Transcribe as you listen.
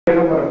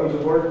Bueno, para Full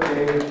Support,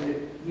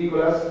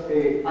 Nicolás,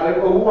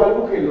 ¿hubo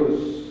algo que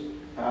los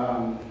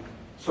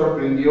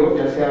sorprendió,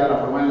 ya sea la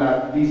forma en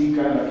la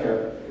física en la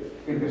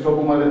que empezó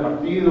Pumas del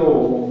partido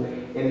o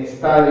el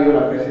estadio,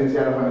 la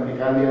presencia de la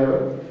fanaticada el día de hoy?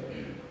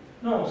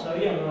 No,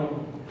 sabíamos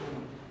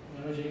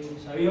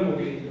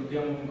que lo que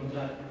íbamos a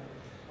encontrar.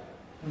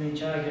 Una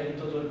hinchada que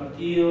alentó todo el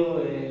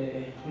partido,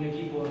 un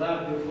equipo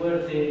rápido,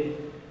 fuerte,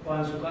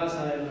 jugaba en su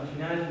casa en la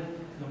final,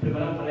 nos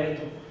preparamos para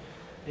esto.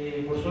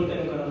 Por suerte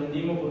nunca nos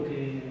rendimos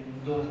porque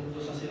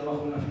 2-0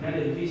 abajo en una final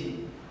es difícil,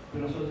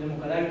 pero nosotros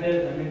tenemos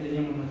carácter, también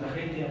teníamos nuestra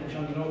gente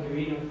apoyándonos que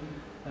vino,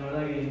 la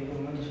verdad que por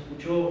momentos se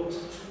escuchó,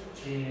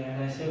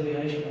 agradecerle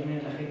a ellos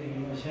también, a la gente que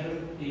nos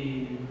apoyaron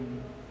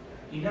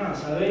y nada,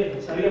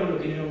 sabíamos lo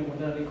que íbamos a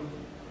encontrar, Rico,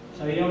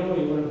 sabíamos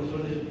y bueno, por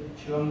suerte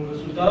llevamos un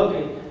resultado que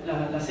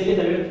la serie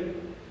está abierta.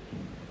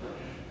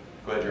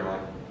 Go ahead,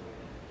 Jeremiah.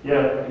 Yeah,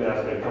 I could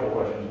ask a couple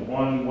questions.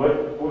 One,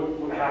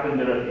 what happened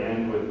there at the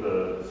end with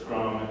the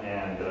scrum,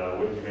 and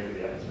what did you make of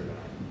the atmosphere?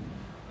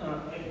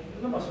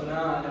 No pasó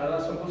nada, la verdad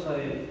son cosas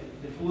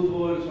de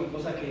fútbol, son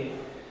cosas que,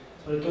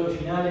 sobre todo en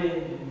finales,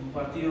 en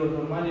partidos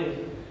normales,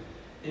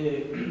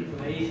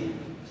 por ahí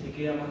se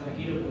queda más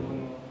tranquilo, pero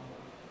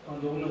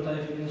cuando uno está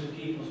defendiendo su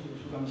equipo,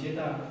 su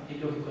camiseta, es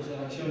lógico hacer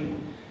acciones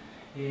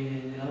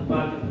de las dos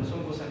partes, pero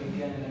son cosas que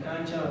quedan en la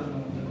cancha,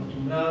 uno está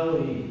acostumbrado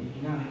y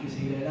nada, hay que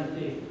seguir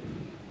adelante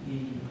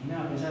y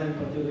nada, pensar en el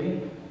partido que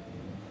viene.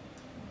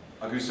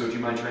 Augusto, do you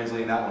mind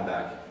translating that one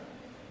back?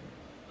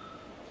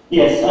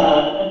 Yes,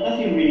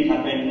 nothing really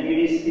happened. I mean,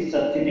 it's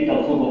a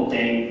typical football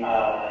thing.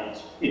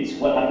 It's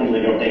what happens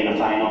when you're playing a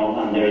final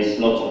and there is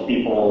lots of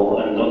people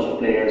and lots of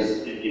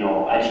players,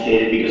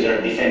 agitated because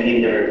they're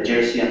defending their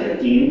jersey and their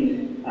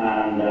team.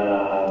 And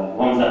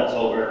once that's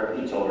over,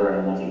 it's over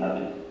and nothing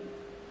happened.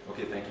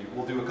 Okay, thank you.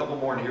 We'll do a couple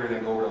more in here and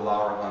then go over to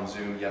Laura on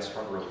Zoom. Yes,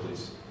 front row,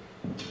 please.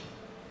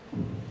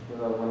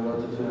 Buenas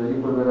noches, soy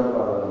Nico Vera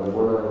para la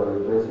memoria de Radio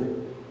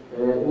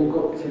 13.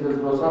 Nico, si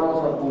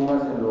desglosamos a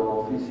Pumas en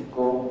lo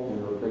físico,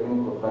 en lo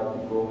técnico,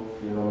 táctico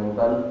y en lo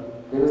mental,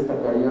 ¿qué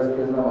destacarías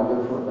que es la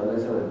mayor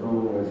fortaleza del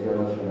Club Universidad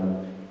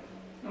Nacional?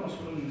 No,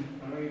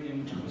 la verdad que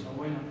tiene muchas cosas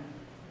buenas.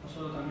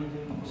 Nosotros también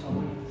tenemos cosas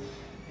buenas.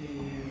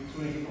 Es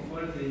un equipo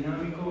fuerte,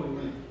 dinámico y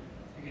bueno,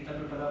 hay que estar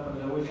preparado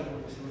para la vuelta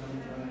porque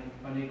seguramente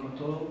van a ir con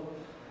todo.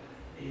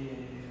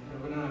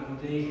 Pero nada, como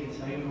te dije,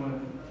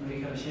 sabíamos, lo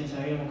dije recién,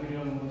 sabíamos que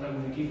íbamos a encontrar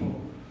un equipo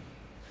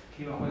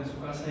que iba a jugar en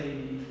su casa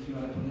y que iba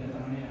a responder de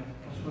esta manera.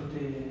 Por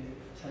suerte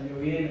salió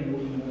bien, el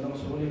último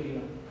logramos goles que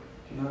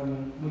nos da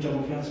mucha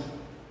confianza.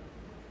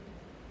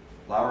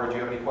 Laura, do you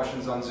have any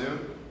questions on Zoom?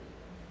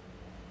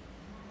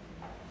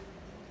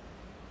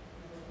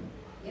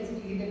 Yes,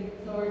 we give the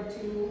floor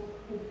to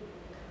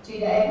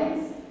Jada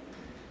Evans.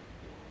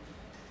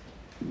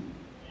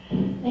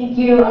 Thank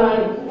you.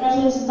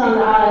 Congratulations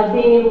on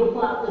being able to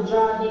pull out the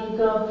draw,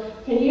 Nico.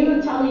 Can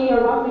you tell me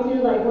or walk me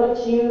through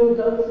what you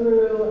go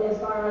through as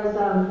far as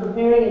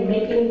preparing and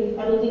making these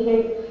penalty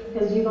kicks?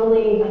 Because you've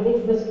only, I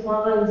think, missed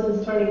one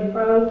since turning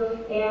pro.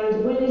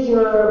 And when is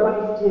your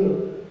wife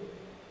due?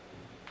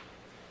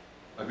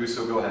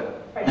 Augusto, go ahead.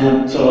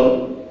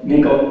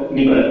 Nico,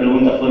 la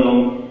pregunta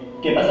fueron,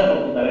 ¿qué pasa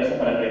por tu cabeza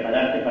para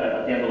prepararte para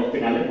patear los dos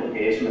penales?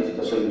 Porque es una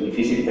situación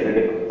difícil tener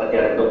que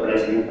patear dos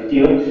penales en un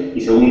partido.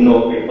 Y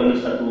segundo, ¿cuándo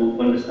está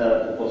tu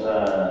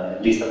esposa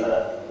lista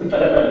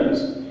para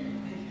eso?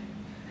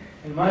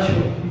 En mayo,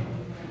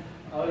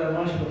 ahora en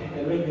mayo,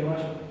 el 20 de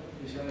mayo,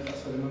 ya de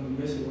paso le mando un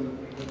beso y bueno,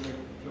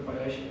 fue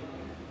para ella,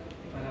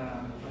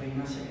 para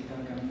Ignacia que está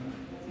en camino.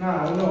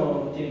 Nada,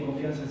 uno tiene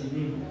confianza en sí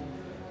mismo,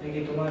 hay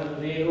que tomar el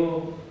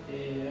riesgo,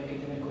 hay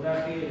que tener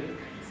coraje,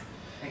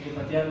 hay que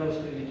patearlos,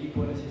 el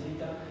equipo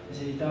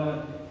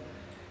necesitaba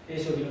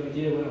eso que lo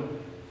metiera, bueno,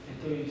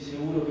 estoy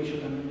seguro que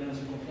ellos también me dan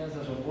su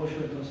confianza, su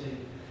apoyo,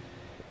 entonces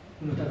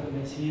uno está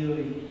convencido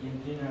y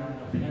entrena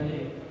los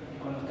penales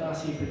y cuando está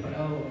así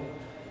preparado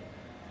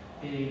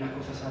las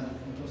cosas salen,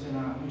 entonces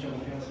nada, mucha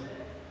confianza.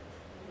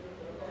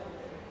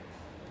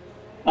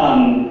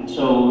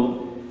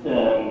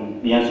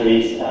 The answer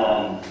is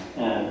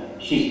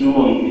she's due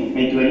on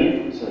May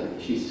 20th, so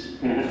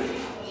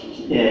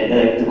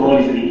the goal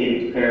is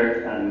dedicated to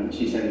her, and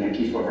she's sending a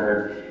kiss for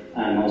her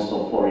and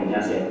also for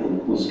Ignacia,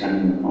 who's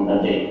coming on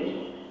that day.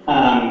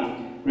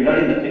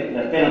 Regarding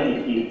the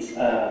penalty kicks,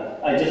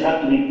 I just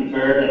have to be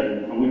prepared,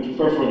 and we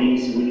prepare for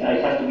this. I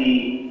have to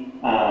be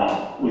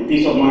with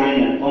peace of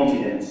mind and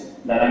confidence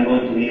that I'm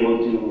going to be able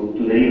to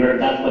deliver.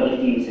 That's what the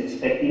team is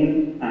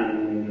expecting,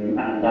 and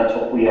that's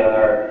what we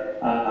are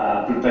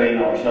preparing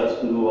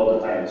ourselves to do all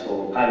the time.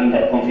 So having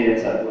that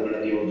confidence that we're going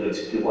to be able to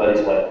execute well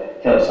is what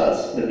helps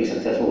us to be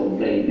successful when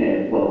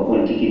playing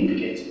when kicking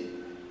PKs.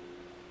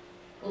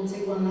 We'll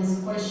take one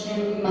last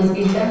question.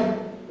 Masvita,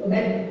 go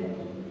ahead.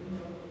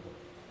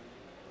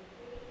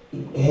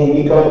 Hey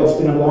Nico, it's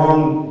been a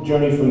long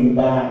journey for you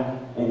back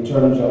in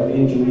terms of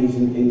injuries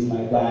and things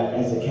like that.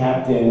 As a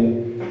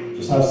captain,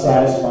 just how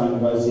satisfying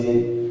was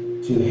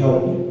it to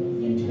help you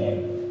win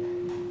today?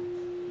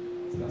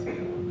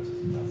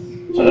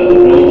 La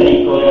pregunta,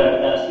 Nico,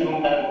 ha sido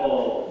un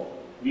largo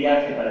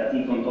viaje para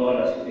ti con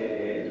todas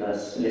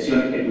las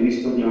lesiones que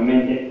tuviste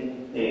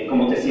últimamente,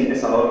 ¿cómo te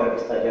sientes ahora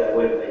que estás ya de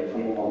vuelta y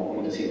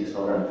cómo te sientes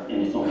ahora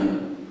en este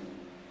momento?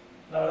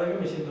 La verdad que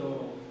me siento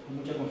con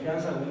mucha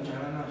confianza, con muchas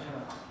ganas, ya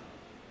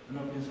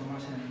no pienso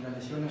más en las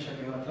lesiones, ya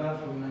quedó atrás,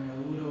 fue un año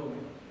duro,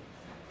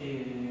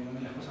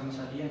 donde las cosas no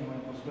salían, y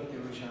bueno, por suerte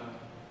hoy ya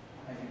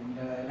hay que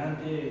mirar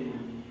adelante y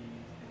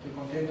estoy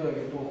contento de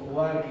que puedo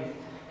jugar,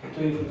 que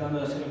estoy disfrutando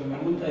de hacer lo que me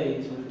gusta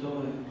y sobre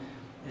todo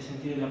de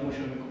sentir el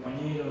apoyo de mis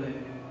compañeros,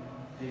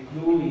 del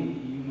club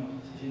y uno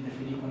se siente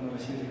feliz cuando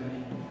recibe el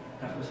cariño.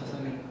 Las cosas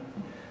salen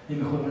de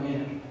mejor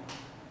manera.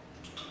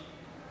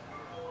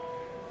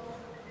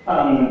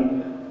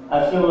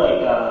 I feel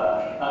like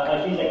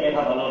I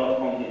have a lot of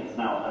confidence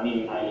now. I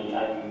mean,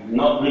 I'm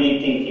not really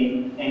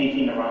thinking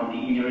anything around the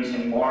injuries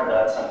anymore.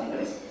 That's something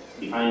that is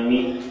behind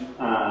me,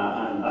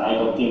 and I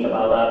don't think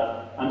about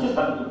that. I'm just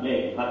happy to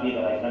play. Happy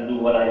that I can do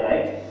what I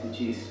like,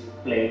 which is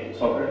play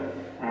soccer.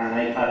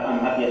 And I'm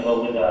happy as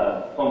well with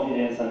the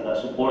confidence and the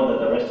support that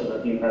the rest of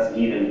the team has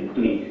given to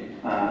me.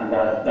 And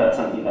that's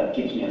something that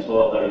keeps me as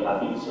well very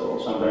happy. So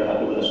I'm very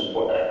happy with the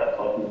support that I have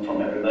gotten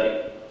from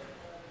everybody.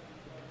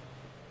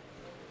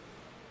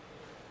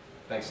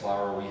 Thanks,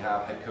 Laura. We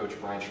have head coach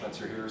Brian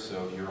Schmetzer here,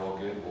 so if you're all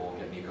good, we'll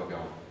get Nico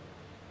going.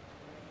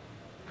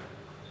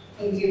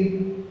 Thank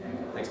you.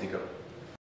 Thanks, Nico.